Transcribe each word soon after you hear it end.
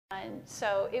And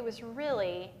so it was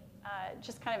really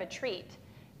just kind of a treat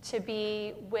to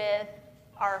be with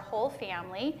our whole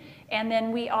family. And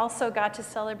then we also got to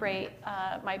celebrate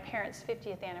my parents'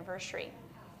 50th anniversary.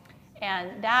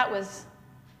 And that was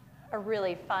a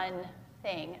really fun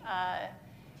thing.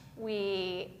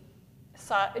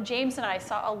 James and I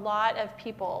saw a lot of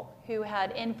people who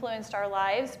had influenced our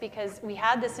lives because we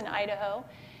had this in Idaho.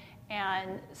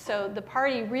 And so the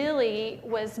party really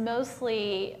was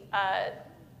mostly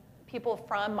people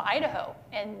from Idaho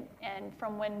and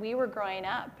from when we were growing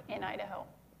up in Idaho.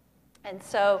 And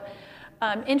so,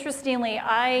 interestingly,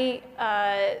 I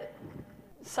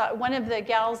saw one of the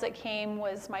gals that came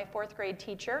was my 4th grade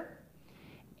teacher.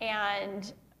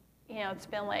 And, it's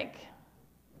been like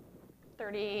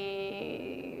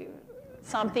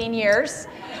 30-something years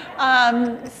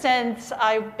since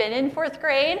I've been in 4th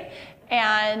grade.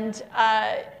 And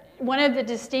one of the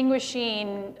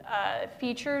distinguishing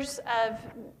features of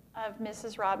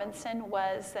Mrs. Robinson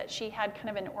was that she had kind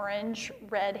of an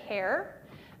orange-red hair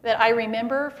that I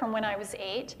remember from when I was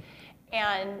 8.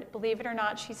 And believe it or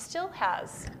not, she still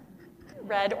has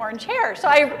red-orange hair. So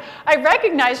I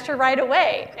recognized her right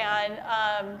away. And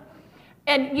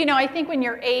I think when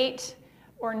you're 8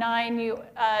 or 9,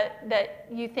 that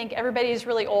you think everybody's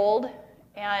really old.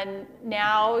 And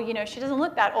now, she doesn't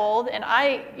look that old, and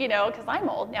because I'm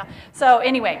old now. So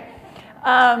anyway,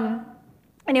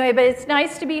 but it's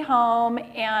nice to be home,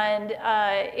 and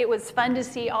it was fun to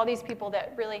see all these people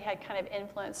that really had kind of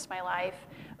influenced my life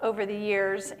over the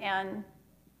years. And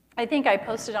I think I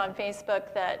posted on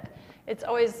Facebook that it's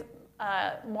always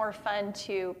more fun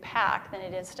to pack than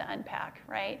it is to unpack,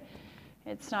 right?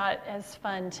 It's not as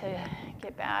fun to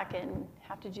get back and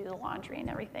have to do the laundry and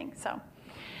everything. So.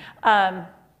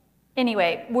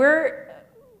 Anyway, we're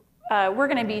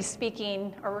going to be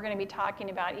speaking, or we're going to be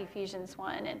talking about Ephesians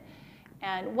 1,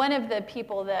 and one of the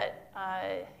people that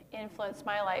influenced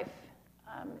my life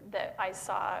that I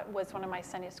saw was one of my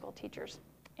Sunday school teachers,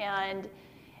 and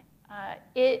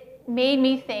it made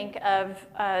me think of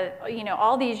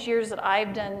all these years that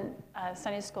I've done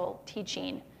Sunday school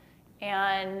teaching,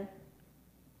 and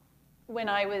when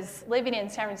I was living in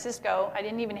San Francisco, I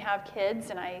didn't even have kids,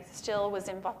 and I still was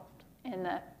involved in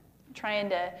trying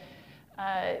to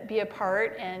be a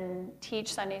part and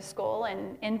teach Sunday school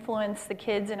and influence the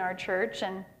kids in our church.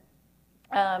 And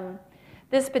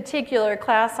this particular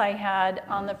class I had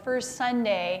on the first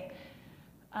Sunday,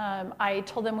 I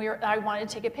told them I wanted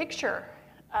to take a picture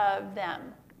of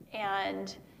them.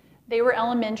 And they were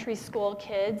elementary school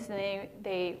kids, and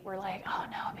they were like, "Oh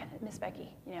no, Miss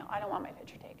Becky, I don't want my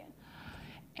picture taken.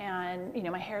 And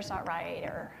my hair's not right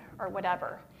or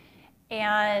whatever."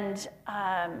 And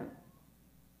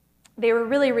they were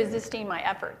really resisting my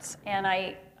efforts. And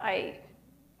I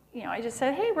just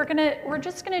said, "Hey, we're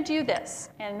just gonna do this,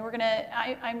 and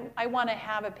I want to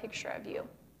have a picture of you."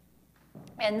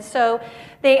 And so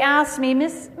they asked me,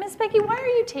 Miss Becky, why are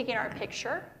you taking our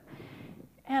picture?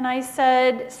 And I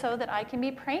said, "So that I can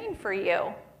be praying for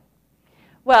you."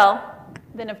 Well,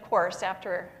 then of course,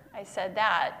 after I said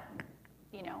that,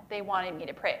 they wanted me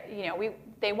to pray.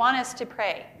 They want us to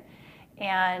pray.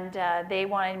 And they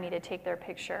wanted me to take their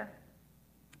picture.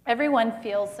 Everyone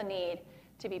feels the need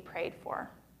to be prayed for.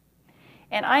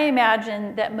 And I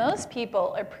imagine that most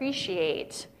people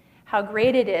appreciate how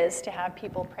great it is to have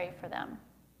people pray for them.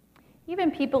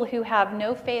 Even people who have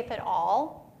no faith at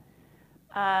all,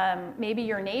 maybe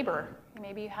your neighbor,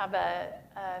 maybe you have a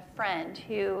friend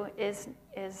who is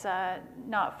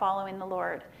not following the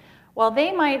Lord. While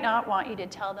they might not want you to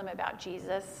tell them about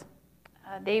Jesus,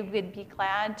 they would be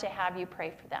glad to have you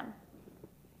pray for them.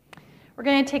 We're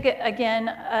going to take,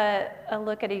 a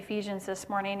look at Ephesians this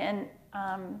morning. And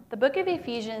the book of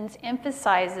Ephesians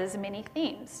emphasizes many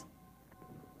themes.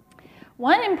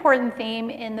 One important theme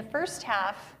in the first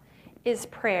half is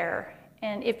prayer.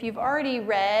 And if you've already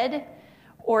read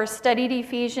or studied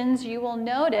Ephesians, you will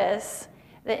notice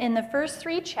that in the first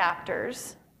 3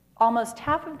 chapters, almost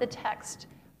half of the text,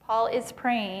 Paul is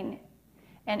praying.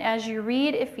 And as you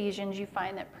read Ephesians, you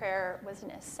find that prayer was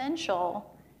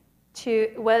essential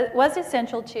to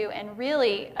and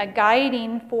really a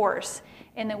guiding force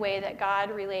in the way that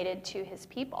God related to his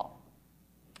people.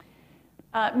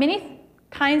 Many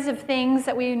kinds of things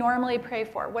that we normally pray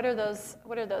for. What are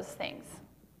those things?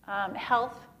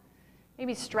 Health,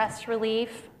 maybe stress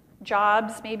relief,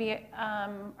 jobs, maybe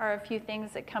are a few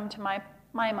things that come to my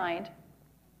mind.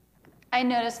 I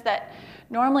noticed that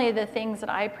normally the things that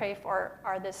I pray for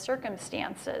are the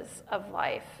circumstances of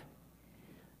life.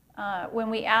 When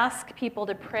we ask people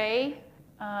to pray,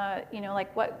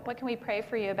 like what can we pray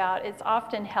for you about? It's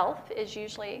often health is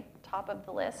usually top of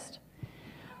the list.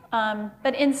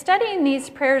 But in studying these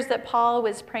prayers that Paul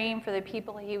was praying for the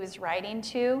people he was writing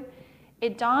to,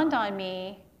 it dawned on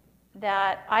me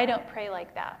that I don't pray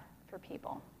like that for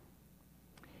people.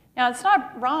 Now, it's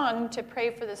not wrong to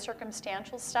pray for the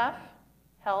circumstantial stuff,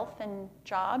 health and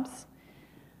jobs.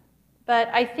 But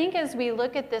I think as we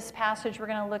look at this passage we're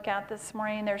going to look at this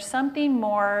morning, there's something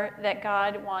more that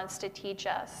God wants to teach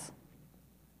us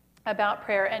about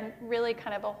prayer, and really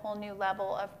kind of a whole new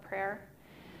level of prayer.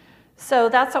 So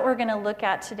that's what we're going to look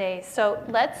at today. So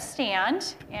let's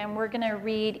stand, and we're going to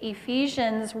read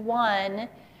Ephesians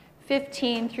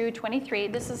 1:15 through 23.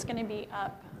 This is going to be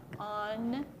up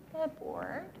on the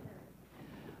board.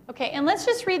 Okay, and let's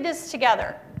just read this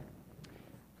together.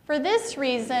 For this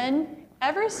reason,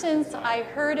 ever since I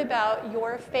heard about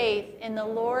your faith in the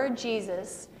Lord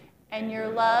Jesus and your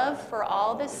love for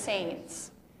all the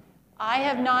saints, I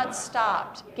have not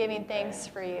stopped giving thanks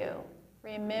for you,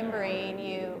 remembering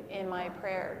you in my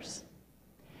prayers.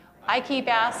 I keep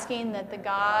asking that the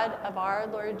God of our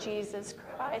Lord Jesus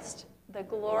Christ, the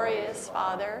glorious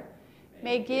Father,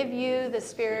 may give you the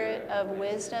spirit of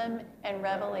wisdom and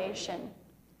revelation,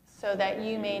 so that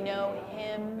you may know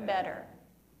him better.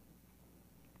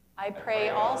 I pray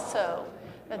also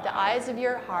that the eyes of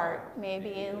your heart may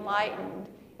be enlightened,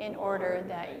 in order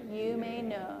that you may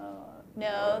know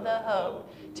the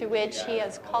hope to which he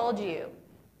has called you,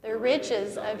 the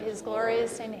riches of his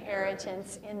glorious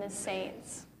inheritance in the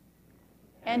saints,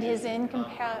 and his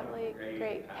incomparably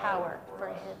great power for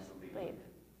his belief.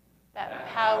 That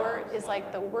power is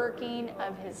like the working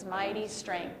of his mighty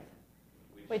strength,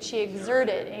 which he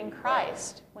exerted in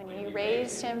Christ when he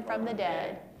raised him from the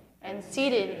dead and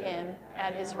seated him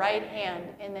at his right hand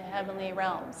in the heavenly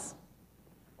realms,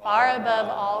 far above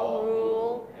all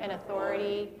rule and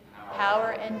authority,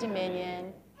 power and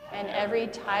dominion, and every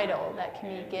title that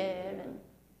can be given,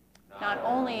 not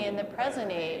only in the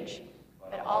present age,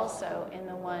 but also in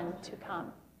the one to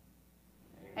come.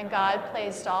 And God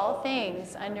placed all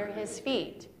things under his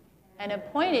feet and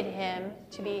appointed him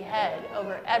to be head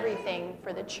over everything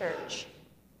for the church,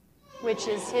 which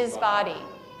is his body,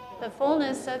 the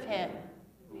fullness of him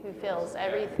who fills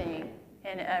everything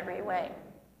in every way.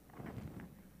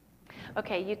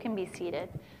 Okay, you can be seated.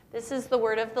 This is the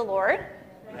word of the Lord.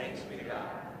 Thanks be to God.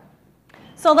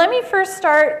 So let me first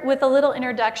start with a little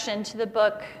introduction to the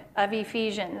book of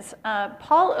Ephesians.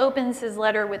 Paul opens his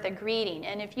letter with a greeting,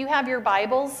 and if you have your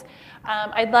Bibles,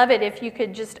 I'd love it if you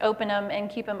could just open them and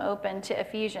keep them open to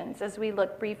Ephesians as we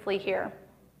look briefly here.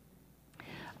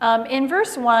 In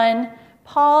verse 1,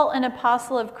 Paul, an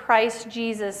apostle of Christ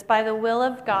Jesus, by the will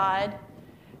of God,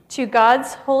 to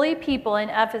God's holy people in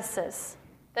Ephesus,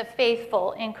 the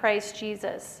faithful in Christ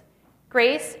Jesus,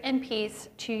 grace and peace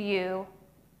to you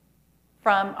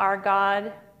from our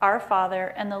God, our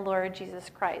Father, and the Lord Jesus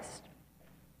Christ.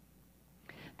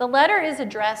 The letter is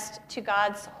addressed to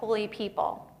God's holy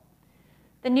people.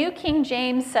 The New King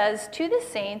James says, to the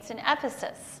saints in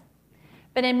Ephesus.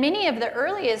 But in many of the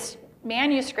earliest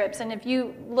manuscripts, and if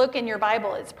you look in your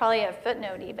Bible, it's probably a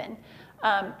footnote even,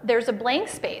 there's a blank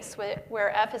space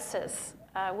where Ephesus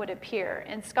would appear.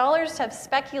 And scholars have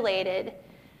speculated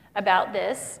about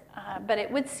this, but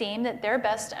it would seem that their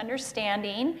best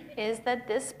understanding is that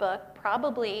this book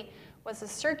probably was a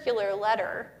circular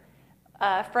letter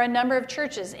for a number of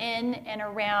churches in and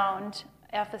around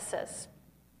Ephesus.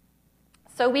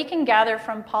 So we can gather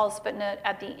from Paul's footnote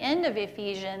at the end of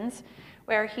Ephesians,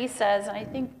 where he says, and I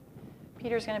think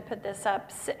Peter's going to put this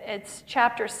up, it's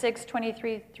chapter 6,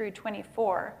 23 through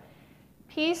 24,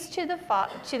 peace to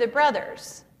the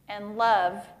brothers and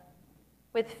love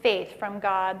with faith from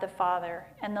God the Father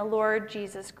and the Lord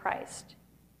Jesus Christ.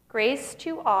 Grace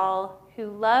to all who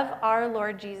love our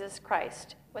Lord Jesus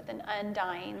Christ with an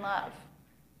undying love.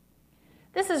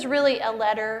 This is really a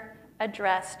letter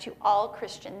addressed to all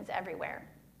Christians everywhere.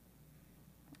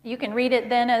 You can read it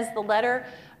then as the letter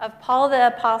of Paul the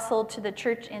Apostle to the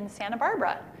church in Santa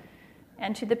Barbara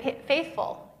and to the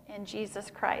faithful in Jesus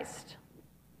Christ.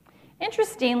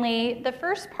 Interestingly, the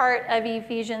first part of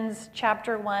Ephesians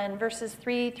chapter 1, verses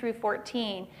 3 through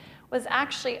 14, was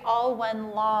actually all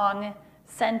one long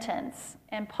sentence.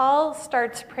 And Paul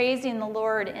starts praising the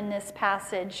Lord in this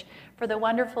passage for the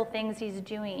wonderful things he's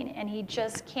doing, and he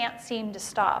just can't seem to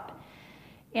stop.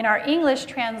 In our English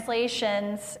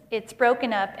translations, it's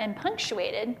broken up and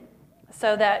punctuated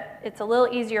so that it's a little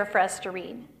easier for us to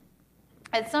read.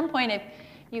 At some point, if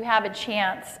you have a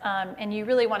chance and you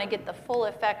really want to get the full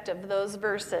effect of those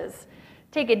verses,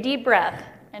 take a deep breath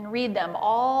and read them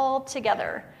all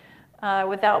together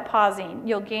without pausing.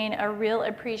 You'll gain a real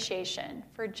appreciation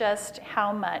for just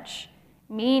how much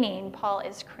meaning Paul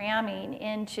is cramming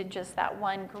into just that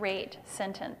one great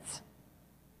sentence.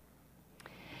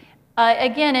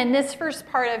 Again, in this first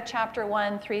part of chapter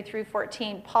 1, 3 through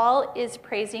 14, Paul is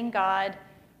praising God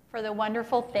for the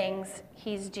wonderful things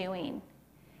he's doing.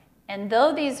 And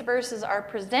though these verses are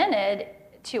presented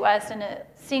to us in a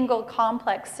single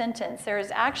complex sentence, there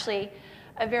is actually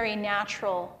a very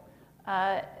natural,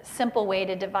 simple way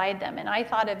to divide them. And I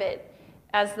thought of it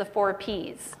as the 4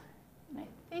 Ps. And I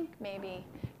think maybe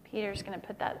Peter's going to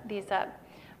put these up.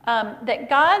 That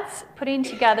God's putting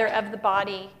together of the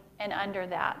body and under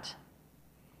that.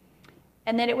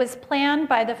 And that it was planned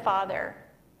by the Father,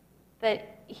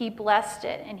 that he blessed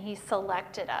it and he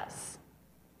selected us.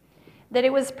 That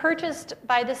it was purchased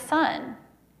by the Son,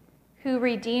 who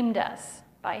redeemed us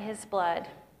by his blood.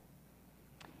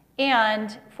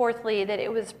 And fourthly, that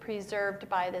it was preserved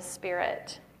by the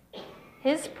Spirit.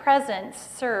 His presence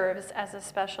serves as a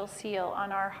special seal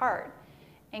on our heart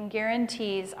and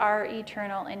guarantees our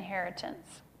eternal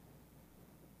inheritance.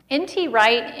 N.T.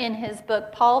 Wright, in his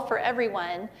book, Paul for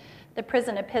Everyone, the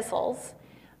Prison Epistles,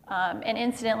 and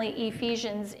incidentally,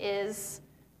 Ephesians is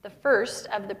the first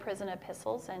of the prison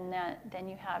epistles, and then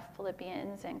you have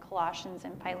Philippians and Colossians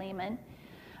and Philemon.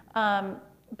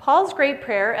 Paul's great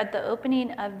prayer at the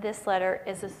opening of this letter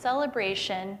is a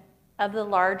celebration of the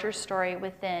larger story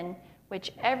within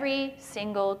which every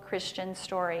single Christian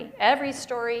story, every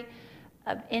story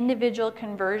of individual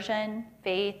conversion,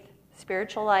 faith,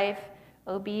 spiritual life,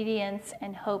 obedience,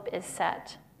 and hope is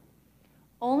set.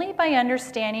 Only by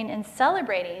understanding and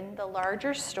celebrating the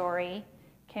larger story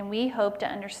can we hope to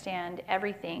understand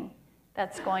everything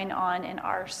that's going on in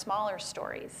our smaller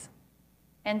stories,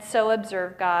 and so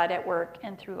observe God at work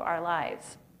and through our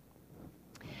lives.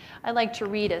 I'd like to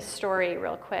read a story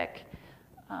real quick.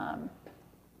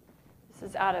 This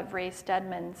is out of Ray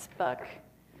Stedman's book.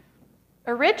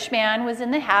 A rich man was in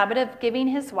the habit of giving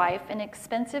his wife an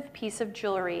expensive piece of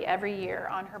jewelry every year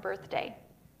on her birthday.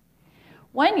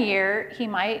 One year, he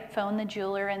might phone the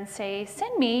jeweler and say,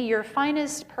 "Send me your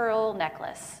finest pearl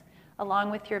necklace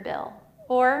along with your bill,"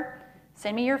 or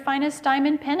 "Send me your finest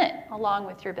diamond pendant along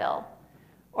with your bill,"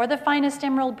 or "the finest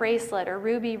emerald bracelet or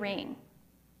ruby ring."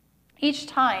 Each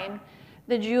time,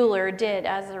 the jeweler did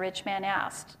as the rich man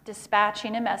asked,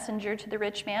 dispatching a messenger to the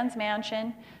rich man's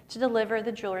mansion to deliver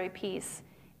the jewelry piece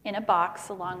in a box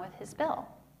along with his bill.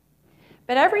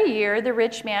 But every year, the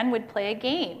rich man would play a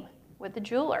game with the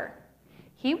jeweler.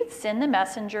 He would send the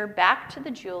messenger back to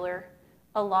the jeweler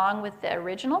along with the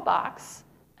original box,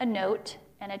 a note,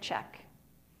 and a check.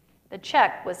 The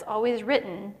check was always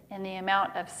written in the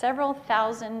amount of several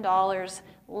 $1,000s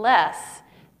less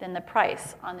than the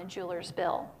price on the jeweler's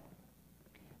bill.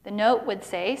 The note would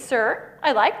say, "Sir,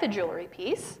 I like the jewelry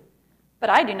piece, but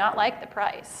I do not like the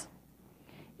price.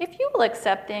 If you will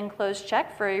accept the enclosed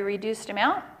check for a reduced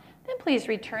amount, then please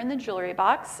return the jewelry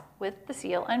box with the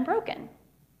seal unbroken."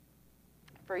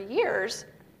 For years,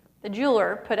 the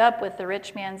jeweler put up with the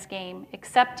rich man's game,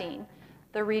 accepting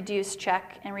the reduced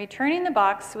check and returning the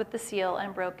box with the seal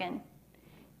unbroken.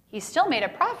 He still made a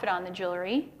profit on the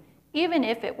jewelry, even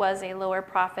if it was a lower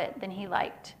profit than he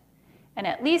liked. And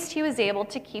at least he was able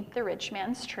to keep the rich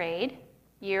man's trade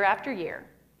year after year.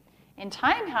 In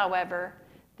time, however,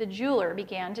 the jeweler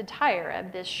began to tire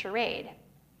of this charade.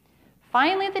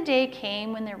 Finally, the day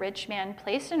came when the rich man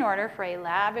placed an order for a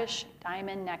lavish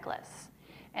diamond necklace,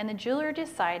 and the jeweler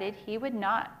decided he would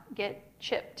not get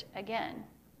chipped again.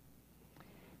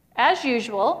 As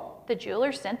usual, the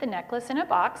jeweler sent the necklace in a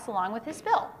box along with his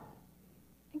bill.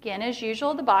 Again, as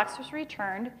usual, the box was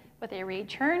returned with a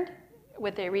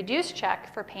reduced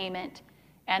check for payment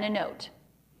and a note.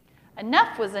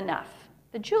 Enough was enough.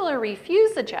 The jeweler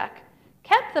refused the check,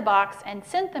 kept the box, and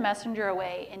sent the messenger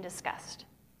away in disgust.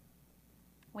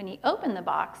 When he opened the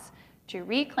box to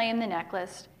reclaim the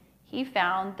necklace, he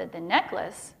found that the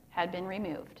necklace had been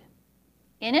removed.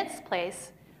 In its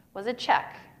place was a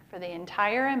check for the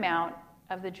entire amount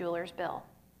of the jeweler's bill.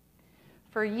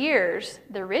 For years,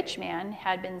 the rich man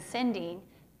had been sending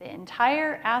the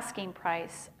entire asking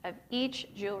price of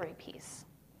each jewelry piece,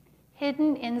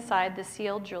 hidden inside the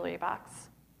sealed jewelry box.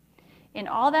 In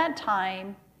all that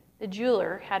time, the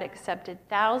jeweler had accepted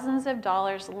thousands of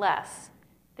dollars less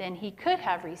than he could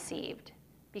have received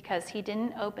because he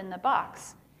didn't open the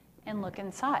box and look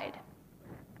inside.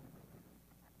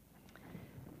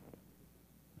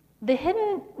 The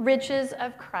hidden riches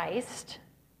of Christ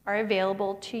are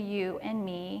available to you and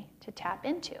me to tap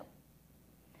into.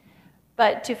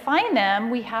 But to find them,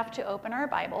 we have to open our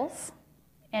Bibles,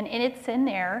 and it's in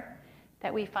there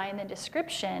that we find the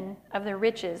description of the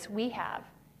riches we have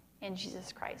in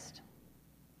Jesus Christ.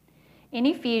 In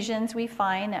Ephesians, we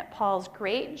find that Paul's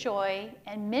great joy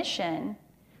and mission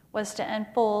was to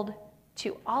unfold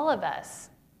to all of us,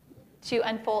 to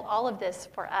unfold all of this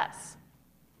for us.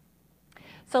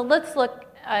 So let's look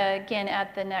again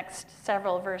at the next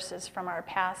several verses from our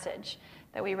passage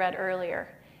that we read earlier.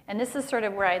 And this is sort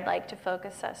of where I'd like to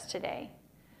focus us today.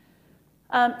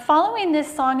 Following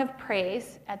this song of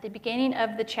praise at the beginning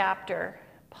of the chapter,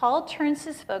 Paul turns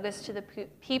his focus to the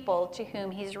people to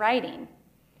whom he's writing.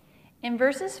 In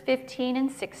verses 15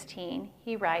 and 16,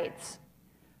 he writes,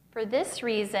 "For this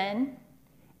reason,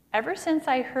 ever since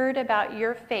I heard about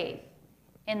your faith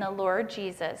in the Lord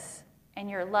Jesus and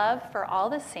your love for all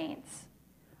the saints,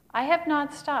 I have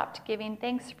not stopped giving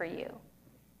thanks for you,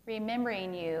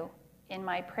 remembering you in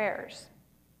my prayers."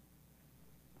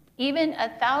 Even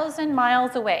 1,000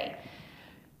 miles away,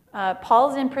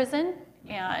 Paul's in prison,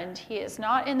 and he is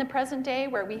not in the present day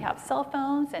where we have cell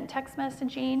phones and text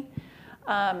messaging.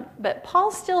 But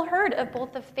Paul still heard of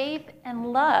both the faith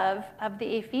and love of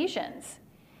the Ephesians.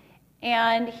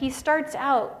 And he starts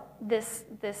out this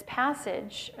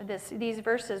passage, these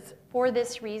verses, for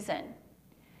this reason,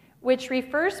 which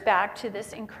refers back to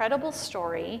this incredible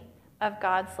story of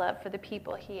God's love for the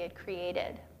people he had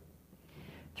created.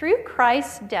 Through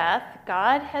Christ's death,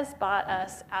 God has bought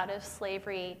us out of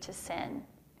slavery to sin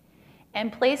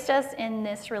and placed us in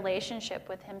this relationship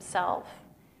with himself.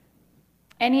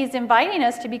 And he's inviting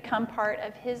us to become part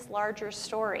of his larger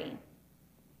story.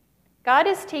 God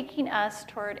is taking us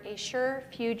toward a sure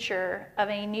future of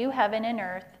a new heaven and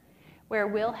earth where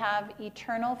we'll have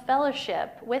eternal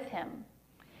fellowship with him.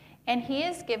 And he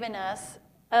has given us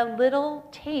a little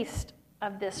taste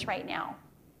of this right now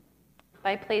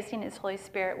by placing his Holy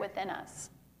Spirit within us.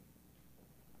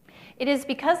 It is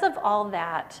because of all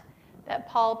that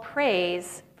Paul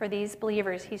prays for these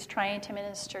believers he's trying to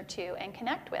minister to and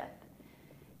connect with.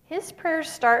 His prayers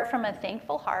start from a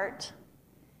thankful heart,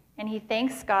 and he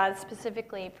thanks God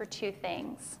specifically for two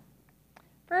things.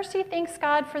 First, he thanks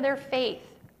God for their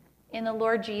faith in the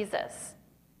Lord Jesus.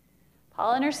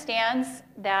 Paul understands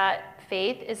that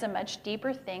faith is a much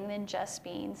deeper thing than just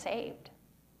being saved.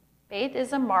 Faith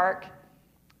is a mark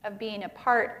of being a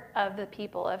part of the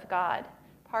people of God,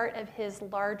 part of his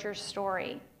larger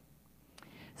story.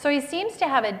 So he seems to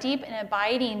have a deep and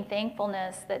abiding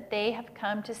thankfulness that they have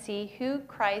come to see who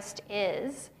Christ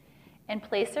is and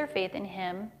place their faith in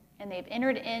him, and they've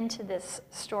entered into this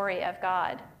story of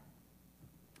God.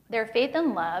 Their faith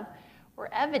and love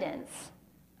were evidence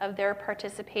of their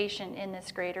participation in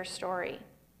this greater story.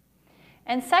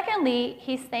 And secondly,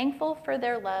 he's thankful for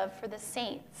their love for the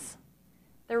saints.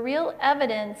 The real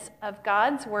evidence of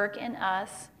God's work in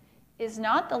us is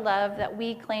not the love that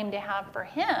we claim to have for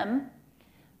him,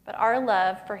 but our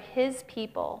love for his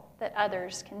people that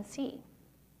others can see.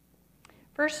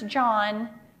 1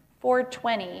 John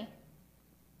 4:20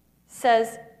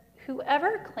 says,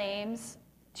 "Whoever claims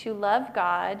to love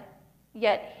God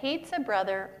yet hates a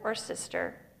brother or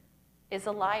sister is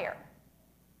a liar.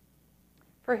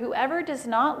 For whoever does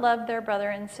not love their brother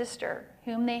and sister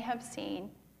whom they have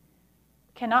seen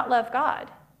cannot love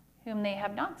God whom they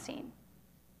have not seen."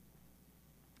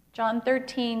 John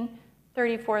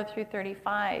 13:34 through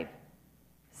 35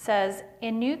 says,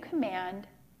 "A new command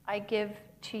I give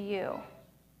to you.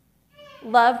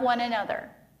 Love one another.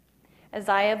 As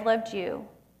I have loved you,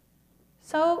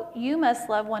 so you must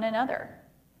love one another.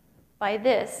 By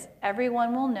this,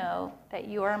 everyone will know that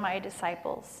you are my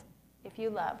disciples, if you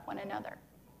love one another."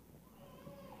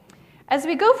 As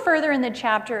we go further in the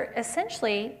chapter,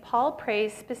 essentially, Paul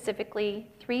prays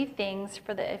specifically three things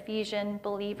for the Ephesian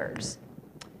believers: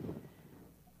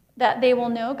 that they will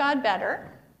know God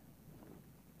better,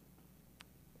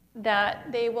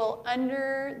 that they will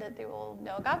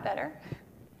know God better,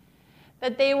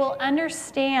 that they will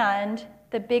understand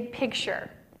the big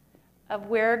picture of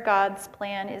where God's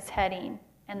plan is heading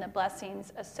and the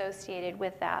blessings associated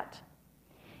with that,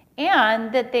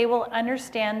 and that they will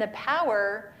understand the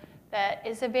power that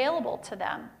is available to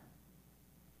them.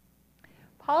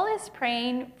 Paul is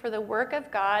praying for the work of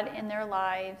God in their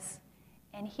lives,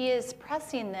 and he is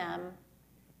pressing them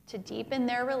to deepen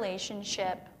their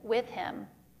relationship with him,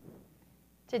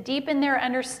 to deepen their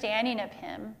understanding of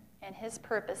him and his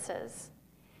purposes,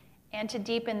 and to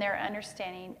deepen their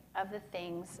understanding of the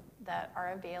things that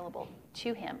are available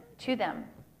to them.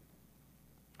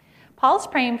 Paul's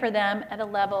praying for them at a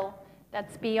level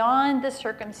that's beyond the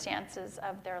circumstances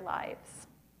of their lives.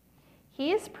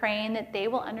 He is praying that they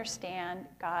will understand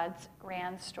God's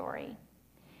grand story.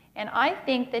 And I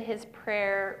think that his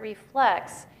prayer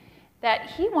reflects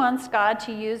that he wants God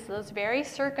to use those very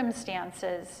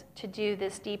circumstances to do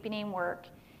this deepening work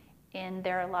in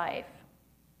their life.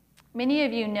 Many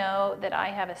of you know that I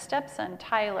have a stepson,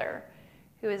 Tyler,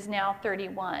 who is now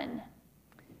 31.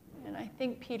 And I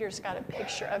think Peter's got a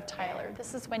picture of Tyler.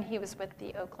 This is when he was with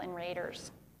the Oakland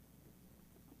Raiders.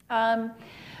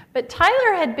 But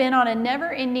Tyler had been on a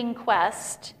never-ending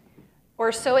quest,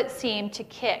 or so it seemed, to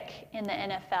kick in the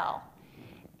NFL.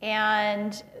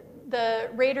 And the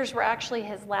Raiders were actually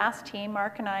his last team.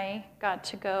 Mark and I got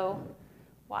to go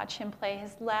watch him play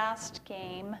his last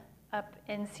game up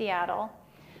in Seattle.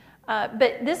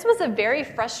 But this was a very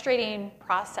frustrating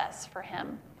process for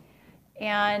him.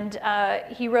 And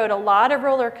he rode a lot of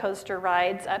roller coaster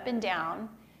rides up and down.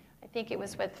 I think it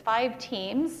was with 5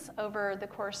 teams over the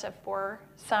course of 4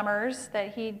 summers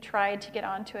that he tried to get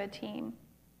onto a team.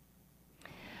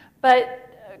 But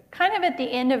kind of at the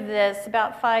end of this,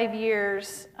 about 5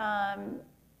 years,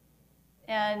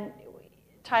 and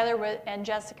Tyler and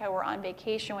Jessica were on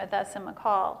vacation with us in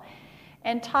McCall.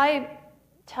 And Ty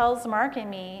tells Mark and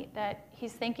me that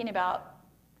he's thinking about,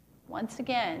 once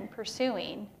again,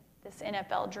 pursuing this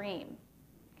NFL dream.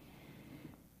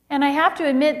 And I have to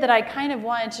admit that I kind of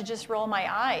wanted to just roll my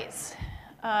eyes.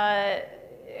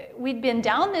 We'd been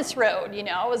down this road, it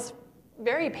was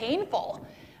very painful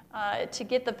to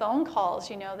get the phone calls,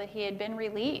 that he had been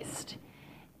released.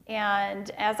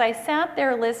 And as I sat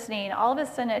there listening, all of a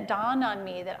sudden it dawned on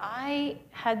me that I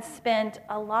had spent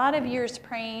a lot of years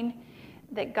praying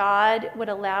that God would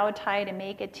allow Ty to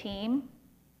make a team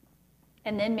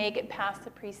and then make it past the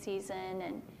preseason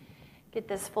and get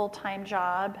this full-time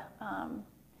job.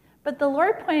 But the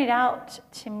Lord pointed out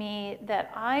to me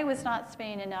that I was not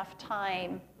spending enough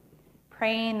time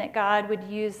praying that God would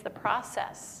use the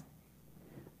process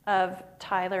of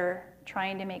Tyler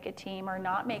trying to make a team or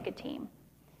not make a team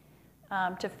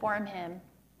to form him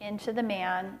into the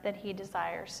man that he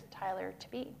desires Tyler to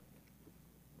be.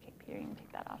 Okay, Peter, you can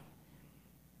take that off.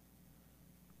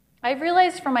 I've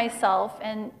realized for myself,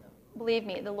 and believe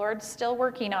me, the Lord's still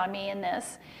working on me in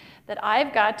this, that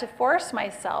I've got to force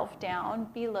myself down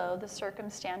below the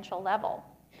circumstantial level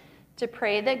to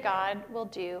pray that God will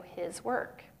do his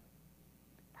work.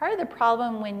 Part of the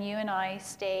problem when you and I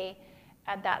stay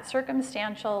at that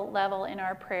circumstantial level in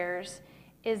our prayers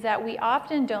is that we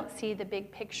often don't see the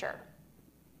big picture.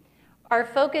 Our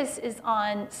focus is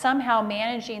on somehow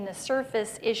managing the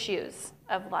surface issues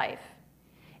of life.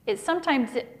 It's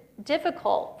sometimes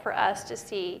difficult for us to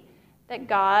see that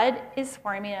God is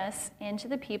forming us into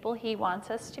the people he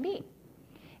wants us to be,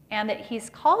 and that he's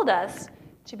called us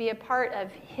to be a part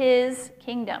of his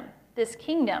kingdom, this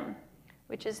kingdom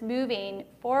which is moving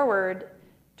forward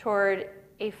toward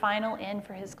a final end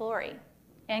for his glory.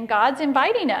 And God's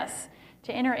inviting us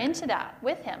to enter into that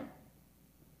with him.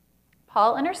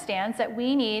 Paul understands that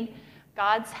we need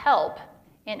God's help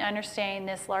in understanding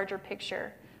this larger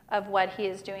picture of what he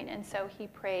is doing, and so he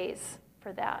prays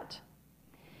for that.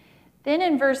 Then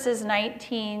in verses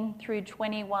 19 through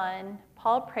 21,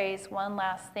 Paul prays one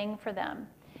last thing for them.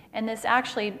 And this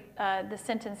actually, the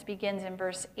sentence begins in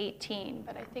verse 18,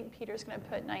 but I think Peter's going to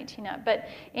put 19 up. But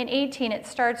in 18, it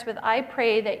starts with, I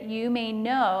pray that you may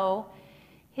know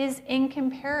his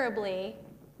incomparably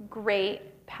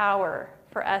great power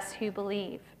for us who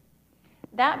believe.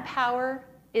 That power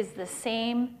is the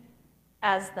same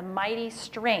as the mighty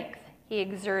strength he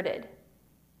exerted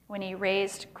when he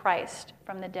raised Christ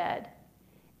from the dead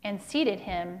and seated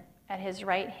him at his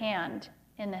right hand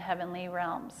in the heavenly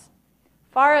realms,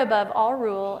 far above all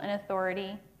rule and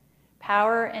authority,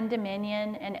 power and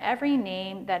dominion, and every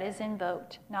name that is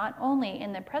invoked, not only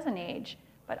in the present age,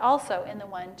 but also in the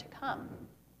one to come.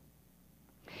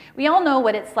 We all know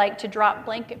what it's like to drop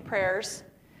blanket prayers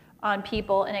on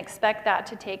people and expect that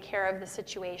to take care of the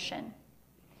situation.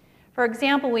 For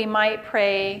example, we might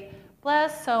pray,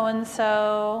 bless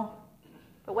so-and-so,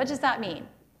 but what does that mean?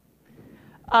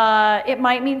 It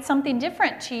might mean something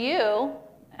different to you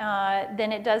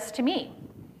than it does to me.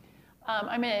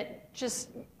 I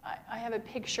have a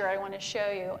picture I want to show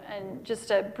you, and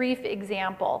just a brief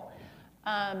example.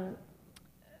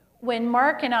 When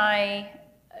Mark and I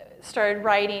started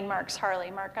riding Mark's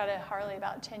Harley, Mark got a Harley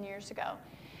about 10 years ago,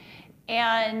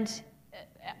 and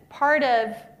part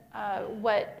of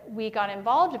what we got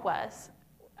involved was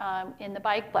in the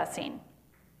bike blessing.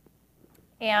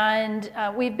 And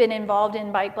we've been involved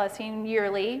in bike blessing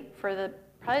yearly for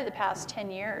probably the past 10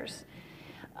 years.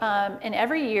 And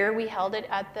every year we held it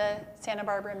at the Santa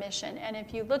Barbara Mission. And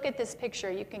if you look at this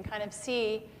picture, you can kind of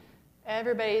see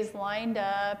everybody's lined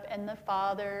up and the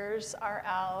fathers are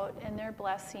out and they're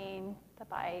blessing the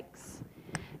bikes.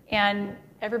 And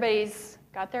everybody's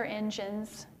got their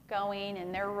engines going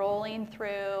and they're rolling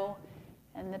through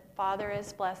and the Father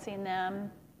is blessing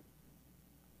them.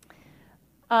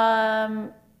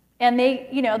 And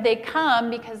they come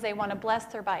because they want to bless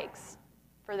their bikes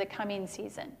for the coming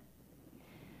season.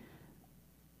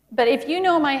 But if you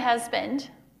know my husband,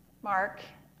 Mark,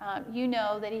 you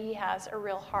know that he has a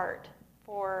real heart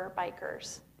for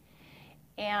bikers.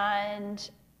 And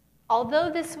although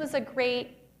this was a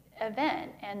great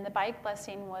event and the bike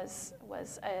blessing was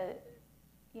a,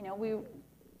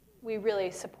 we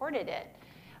really supported it,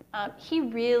 he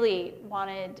really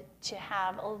wanted to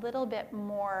have a little bit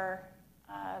more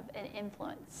of an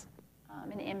influence,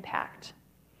 an impact.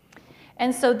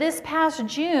 And so this past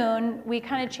June, we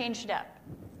kind of changed it up.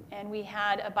 And we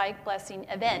had a bike blessing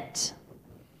event.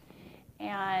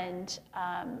 And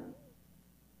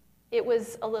it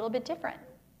was a little bit different.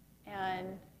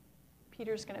 And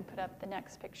Peter's going to put up the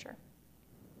next picture.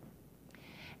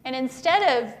 And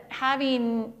instead of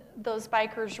having those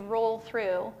bikers roll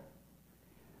through,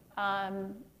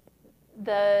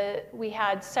 we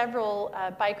had several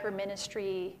biker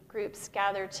ministry groups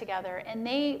gathered together, and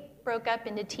they broke up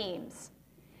into teams.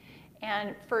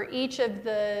 And for each of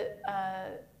the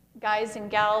guys and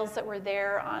gals that were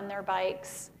there on their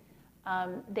bikes,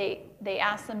 they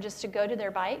asked them just to go to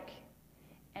their bike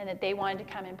and that they wanted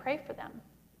to come and pray for them.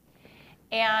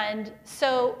 And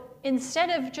so instead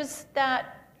of just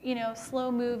that,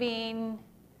 slow moving,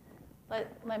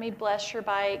 let me bless your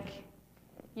bike,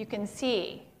 you can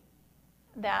see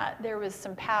that there was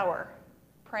some power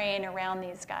praying around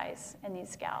these guys and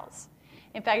these gals.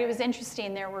 In fact, it was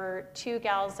interesting. There were 2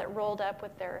 gals that rolled up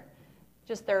with their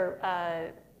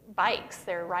bikes,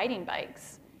 their riding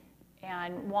bikes,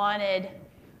 and wanted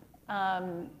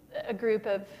a group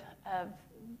of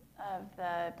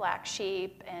the Black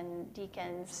Sheep and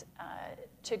deacons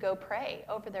to go pray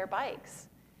over their bikes.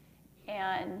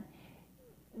 And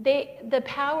the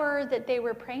power that they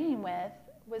were praying with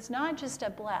was not just a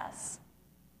bless,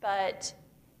 but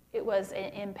it was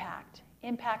an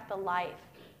impact the life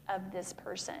of this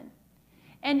person.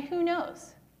 And who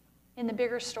knows, in the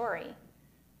bigger story,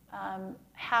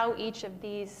 how each of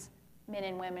these men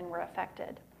and women were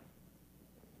affected.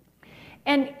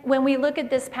 And when we look at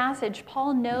this passage,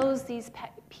 Paul knows these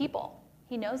people.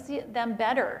 He knows them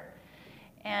better.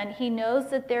 And he knows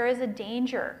that there is a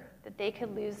danger that they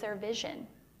could lose their vision,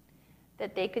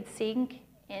 that they could sink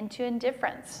into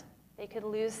indifference. They could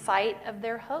lose sight of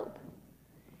their hope.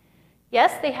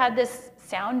 Yes, they had this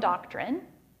sound doctrine,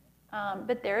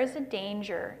 but there is a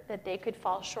danger that they could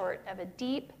fall short of a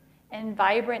deep and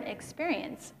vibrant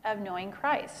experience of knowing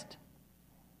Christ.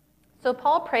 So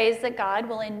Paul prays that God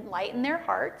will enlighten their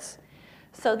hearts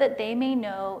so that they may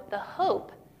know the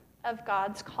hope of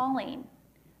God's calling,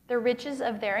 the riches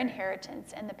of their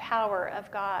inheritance, and the power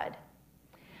of God.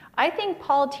 I think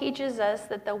Paul teaches us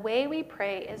that the way we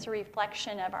pray is a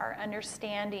reflection of our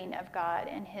understanding of God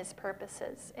and his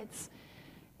purposes. It's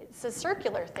a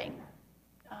circular thing.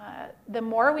 The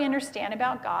more we understand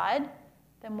about God,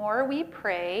 the more we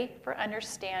pray for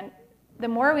the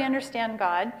more we understand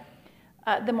God,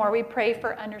 the more we pray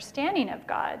for understanding of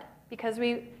God, because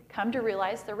we come to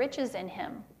realize the riches in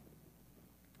him.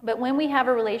 But when we have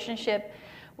a relationship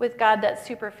with God that's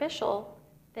superficial,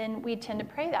 then we tend to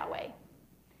pray that way.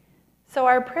 So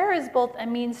our prayer is both a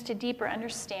means to deeper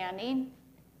understanding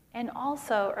and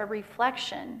also a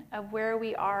reflection of where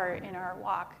we are in our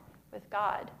walk with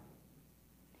God.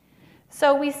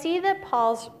 So we see that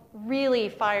Paul's really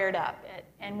fired up.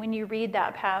 And when you read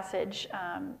that passage,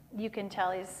 you can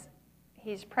tell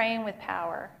he's praying with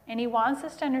power. And he wants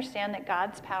us to understand that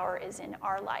God's power is in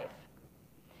our life.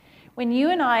 When you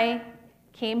and I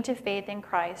came to faith in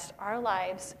Christ, our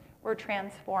lives were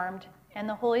transformed, and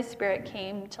the Holy Spirit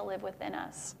came to live within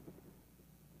us.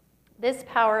 This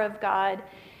power of God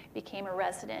became a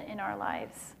resident in our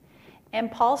lives. And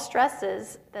Paul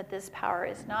stresses that this power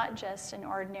is not just an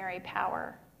ordinary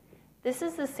power. This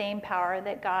is the same power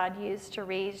that God used to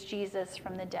raise Jesus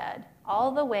from the dead,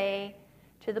 all the way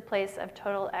to the place of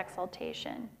total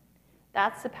exaltation.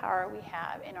 That's the power we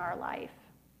have in our life.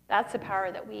 That's the power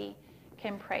that we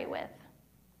can pray with.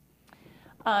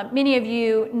 Many of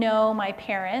you know my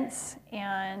parents,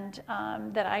 and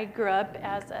that I grew up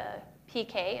as a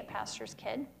PK, a pastor's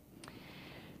kid.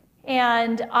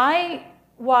 And I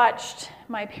watched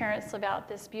my parents live out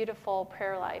this beautiful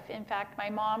prayer life. In fact,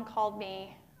 my mom called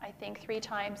me, I think, 3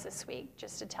 times this week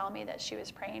just to tell me that she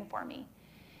was praying for me.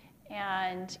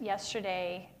 And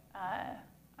yesterday,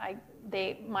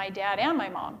 my dad and my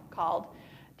mom called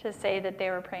to say that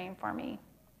they were praying for me.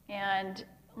 And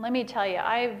let me tell you,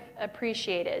 I've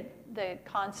appreciated the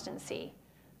constancy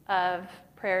of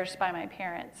prayers by my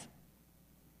parents.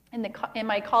 In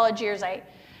my college years, I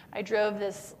drove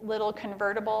this little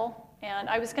convertible, and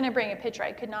I was going to bring a picture.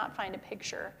 I could not find a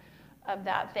picture of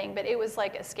that thing, but it was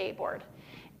like a skateboard.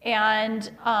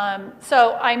 And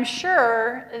so I'm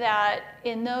sure that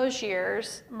in those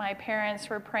years, my parents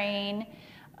were praying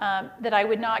that I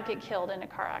would not get killed in a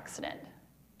car accident.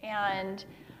 And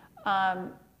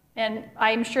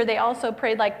I'm sure they also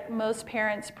prayed like most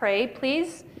parents pray,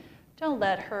 please don't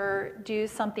let her do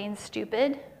something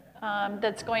stupid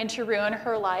that's going to ruin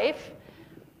her life.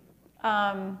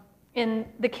 In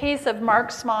the case of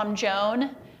Mark's mom,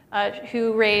 Joan,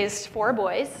 who raised 4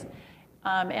 boys,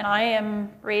 and I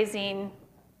am raising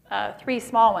 3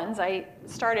 small ones. I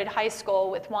started high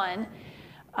school with 1.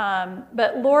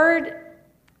 But Lord,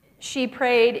 she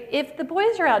prayed, if the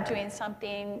boys are out doing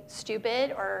something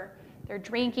stupid or they're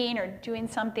drinking or doing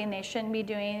something they shouldn't be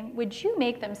doing, would you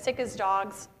make them sick as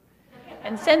dogs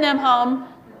and send them home?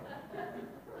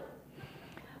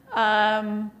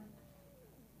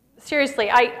 Seriously,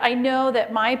 I know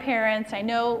that my parents, I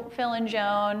know Phil and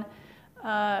Joan,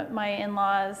 my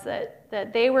in-laws,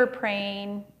 that they were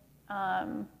praying,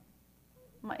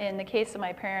 in the case of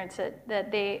my parents,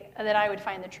 that I would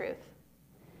find the truth.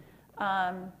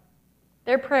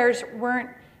 Their prayers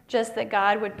weren't just that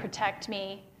God would protect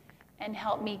me and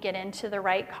help me get into the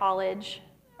right college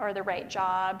or the right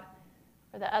job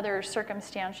or the other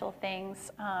circumstantial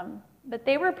things, but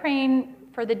they were praying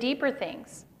for the deeper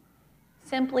things,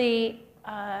 simply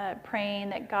praying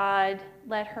that God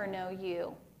let her know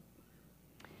you.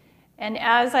 And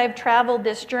as I've traveled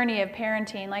this journey of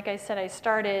parenting, like I said, I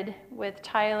started with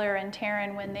Tyler and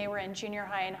Taryn when they were in junior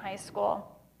high and high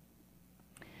school.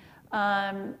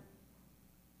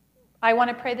 I want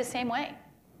to pray the same way.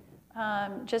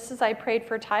 Just as I prayed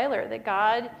for Tyler, that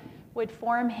God would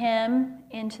form him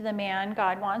into the man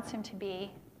God wants him to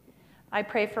be, I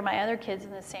pray for my other kids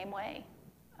in the same way.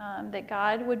 That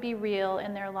God would be real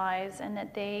in their lives and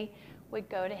that they would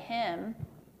go to him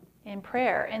in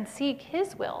prayer and seek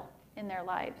his will in their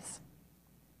lives.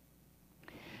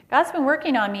 God's been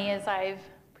working on me as I've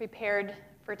prepared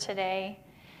for today,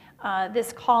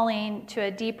 this calling to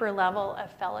a deeper level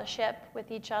of fellowship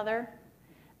with each other,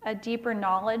 a deeper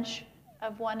knowledge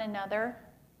of one another,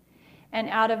 and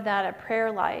out of that, a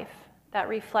prayer life that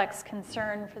reflects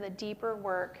concern for the deeper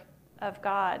work of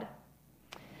God.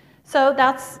 So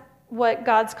that's what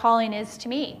God's calling is to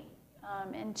me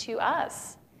and to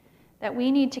us, that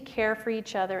we need to care for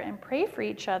each other and pray for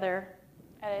each other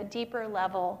at a deeper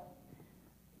level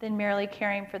than merely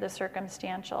caring for the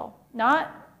circumstantial.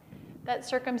 Not that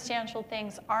circumstantial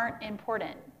things aren't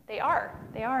important. They are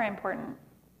important.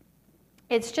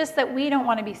 It's just that we don't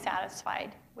want to be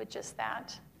satisfied with just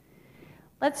that.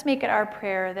 Let's make it our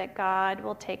prayer that God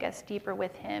will take us deeper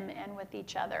with him and with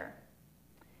each other.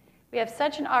 We have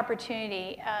such an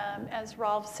opportunity, as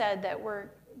Rolf said, that we're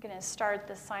going to start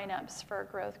the sign-ups for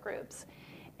growth groups.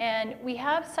 And we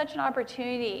have such an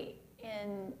opportunity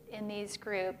in these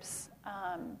groups.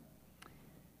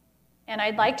 And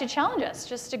I'd like to challenge us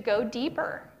just to go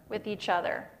deeper with each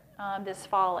other this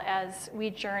fall as we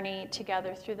journey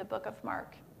together through the book of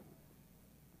Mark.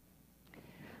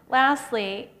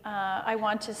 Lastly, I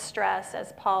want to stress,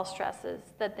 as Paul stresses,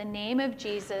 that the name of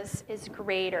Jesus is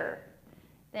greater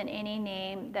than any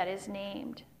name that is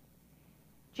named.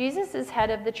 Jesus is head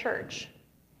of the church,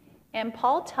 and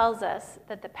Paul tells us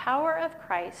that the power of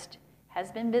Christ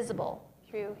has been visible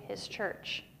through his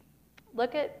church.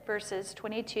 Look at verses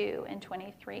 22 and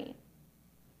 23.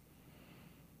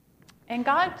 And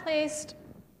God placed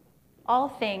all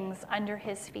things under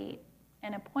his feet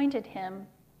and appointed him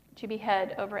to be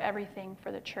head over everything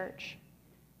for the church,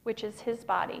 which is his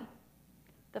body,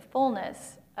 the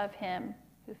fullness of him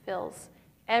who fills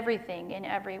everything in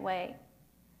every way.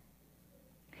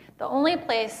 The only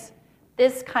place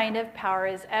this kind of power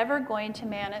is ever going to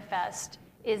manifest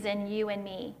is in you and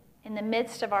me, in the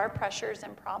midst of our pressures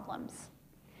and problems.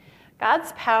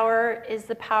 God's power is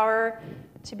the power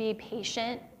to be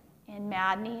patient in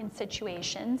maddening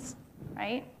situations,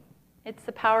 right? It's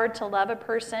the power to love a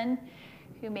person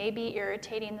who may be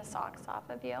irritating the socks off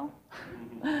of you.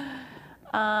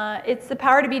 It's the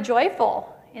power to be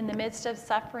joyful in the midst of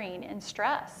suffering and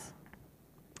stress.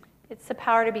 It's the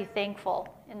power to be thankful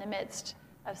in the midst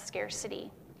of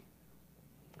scarcity.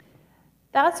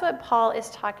 That's what Paul is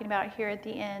talking about here at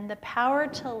the end, the power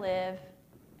to live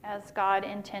as God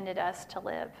intended us to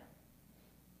live.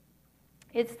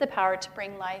 It's the power to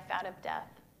bring life out of death,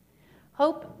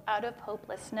 hope out of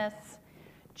hopelessness,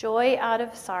 joy out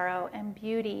of sorrow, and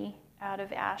beauty out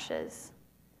of ashes.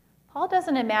 Paul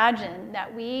doesn't imagine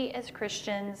that we as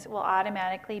Christians will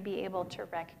automatically be able to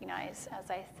recognize, as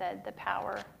I said, the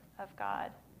power of God.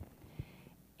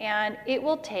 And it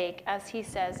will take, as he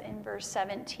says in verse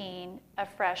 17, a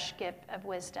fresh gift of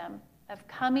wisdom, of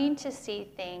coming to see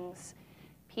things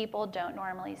people don't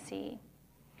normally see.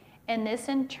 And this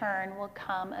in turn will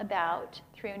come about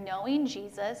through knowing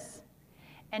Jesus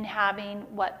and having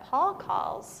what Paul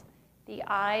calls the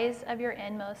eyes of your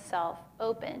inmost self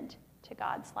opened to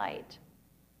God's light.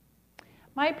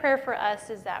 My prayer for us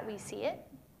is that we see it,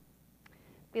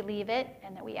 believe it,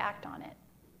 and that we act on it.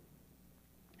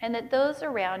 And that those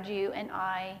around you and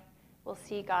I will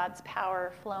see God's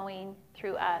power flowing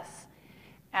through us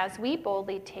as we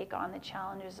boldly take on the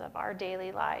challenges of our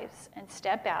daily lives and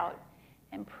step out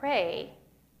and pray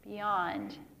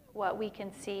beyond what we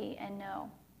can see and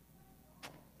know.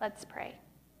 Let's pray.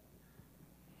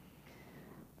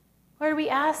 Lord, we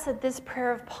ask that this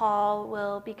prayer of Paul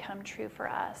will become true for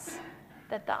us,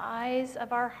 that the eyes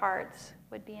of our hearts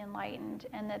would be enlightened,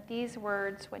 and that these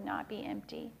words would not be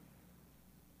empty,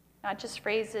 not just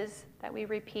phrases that we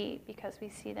repeat because we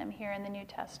see them here in the New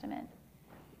Testament,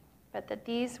 but that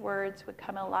these words would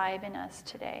come alive in us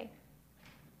today.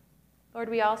 Lord,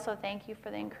 we also thank you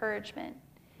for the encouragement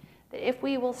that if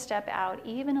we will step out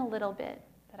even a little bit,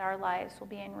 that our lives will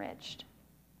be enriched.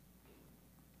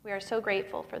 We are so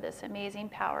grateful for this amazing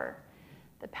power,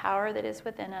 the power that is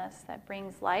within us that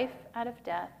brings life out of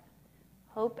death,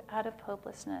 hope out of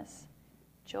hopelessness,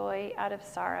 joy out of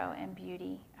sorrow, and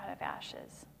beauty out of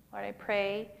ashes. Lord, I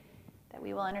pray that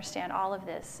we will understand all of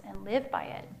this and live by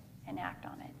it and act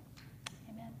on it.